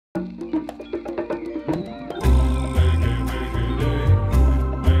But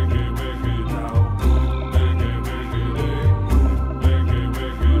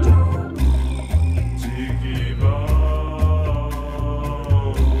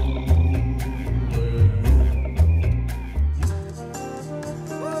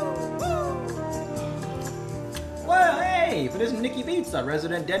isn't Nikki Beats a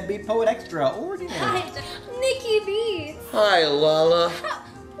resident deadbeat poet extraordinary? Hi, Nikki Beats. Hi, Lala.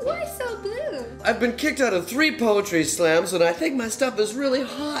 Why so blue? I've been kicked out of 3 poetry slams, and I think my stuff is really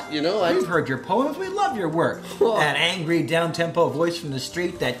hot, you know? We've heard your poems. We love your work. Oh. That angry, down-tempo voice from the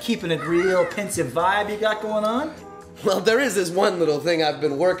street, that keeping it real, pensive vibe you got going on. Well, there is this one little thing I've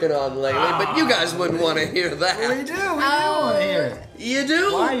been working on lately, but you guys wouldn't want to hear that. We do want to hear it. You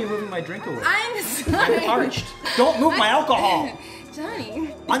do? Why are you moving my drink away? I'm sorry. I'm parched. Don't move my alcohol.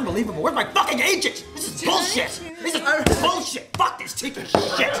 Johnny. Unbelievable. Where's my fucking agent? This is bullshit. This is bullshit. Fuck this Tiki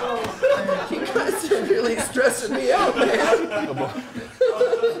shit. You guys are really stressing me out, man.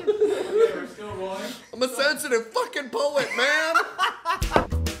 I'm a sensitive fucking poet, man.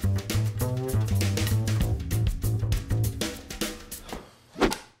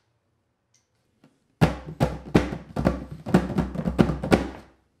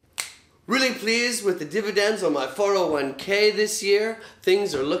 Really pleased with the dividends on my 401k this year.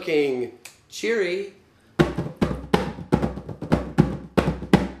 Things are looking cheery.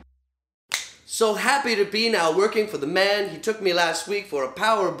 So happy to be now working for the man. He took me last week for a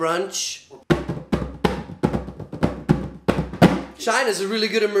power brunch. China's a really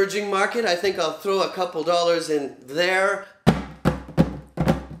good emerging market. I think I'll throw a couple dollars in there.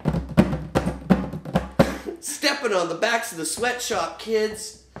 Stepping on the backs of the sweatshop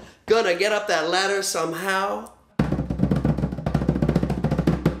kids. Gonna get up that ladder somehow.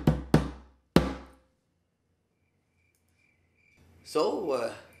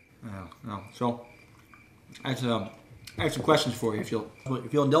 So, No. So, I have some questions for you, if you'll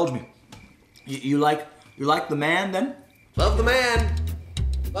indulge me. You like the man, then? love the man.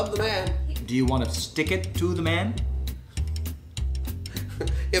 Love the man. Do you want to stick it to the man?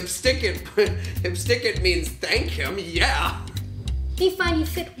 If stick it means thank him, yeah. Do you find you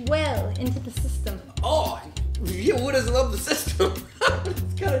fit well into the system? Oh, you who doesn't love the system?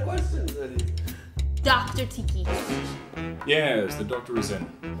 What kind of questions are these? Dr. Tiki. Yes, the doctor is in.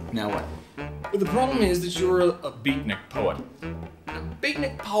 Now what? But the problem is that you're a beatnik poet. A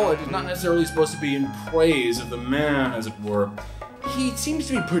beatnik poet is not necessarily supposed to be in praise of the man, as it were. He seems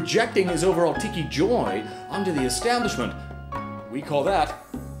to be projecting his overall tiki joy onto the establishment. We call that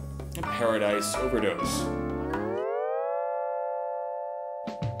a paradise overdose.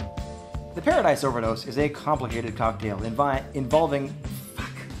 The Paradise Overdose is a complicated cocktail involving...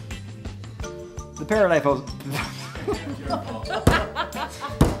 Fuck. The Paradise...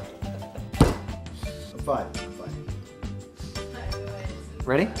 Five.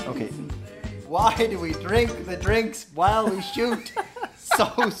 Ready? Okay. Why do we drink the drinks while we shoot?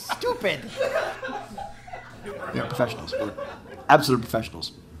 So stupid. We're professionals. We're absolute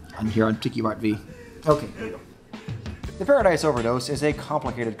professionals. I'm here on TikiBarTv. Okay, here we go. The Paradise Overdose is a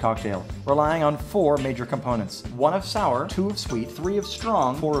complicated cocktail, relying on 4 major components. 1 of sour, 2 of sweet, 3 of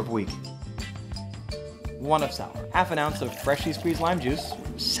strong, 4 of weak. 1 of sour. Half an ounce of freshly squeezed lime juice,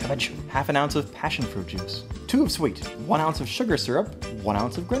 savage. Half an ounce of passion fruit juice. 2 of sweet, 1 ounce of sugar syrup, 1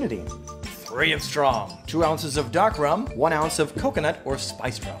 ounce of grenadine. 3 of strong. 2 ounces of dark rum, 1 ounce of coconut or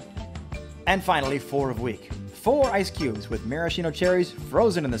spiced rum. And finally, 4 of weak. 4 ice cubes with maraschino cherries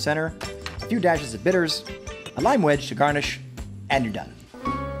frozen in the center, a few dashes of bitters, a lime wedge to garnish, and you're done.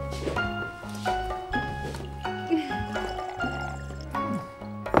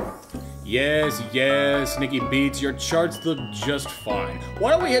 Yes, Nikki Beats, your charts look just fine. Why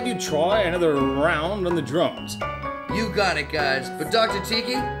don't we have you try another round on the drums? You got it, guys. But Dr.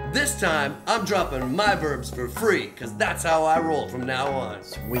 Tiki, this time I'm dropping my verbs for free, because that's how I roll from now on.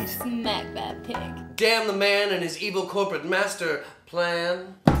 Sweet. Smack that pig. Damn the man and his evil corporate master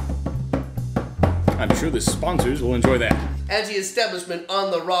plan. I'm sure the sponsors will enjoy that. Anti-establishment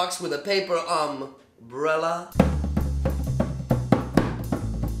on the rocks with a paper umbrella.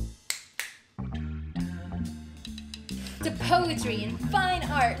 To poetry and fine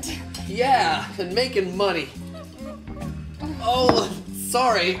art. Yeah, and making money. Oh,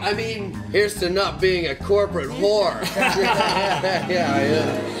 sorry. I mean, here's to not being a corporate whore.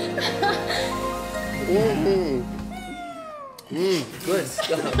 Yeah. Good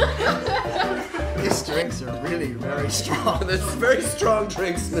stuff. These drinks are really very strong. That's very strong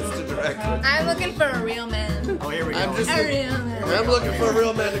drinks, Mr. Director. I'm looking for a real man. Oh, here we go. A real man. I'm looking for a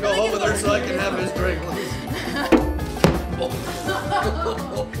real man to go home with her so I can have his drink. Oh. Who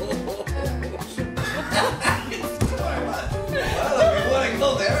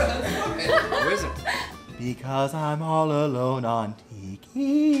is it? Because I'm all alone on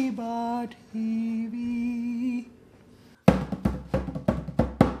TikiBarTv.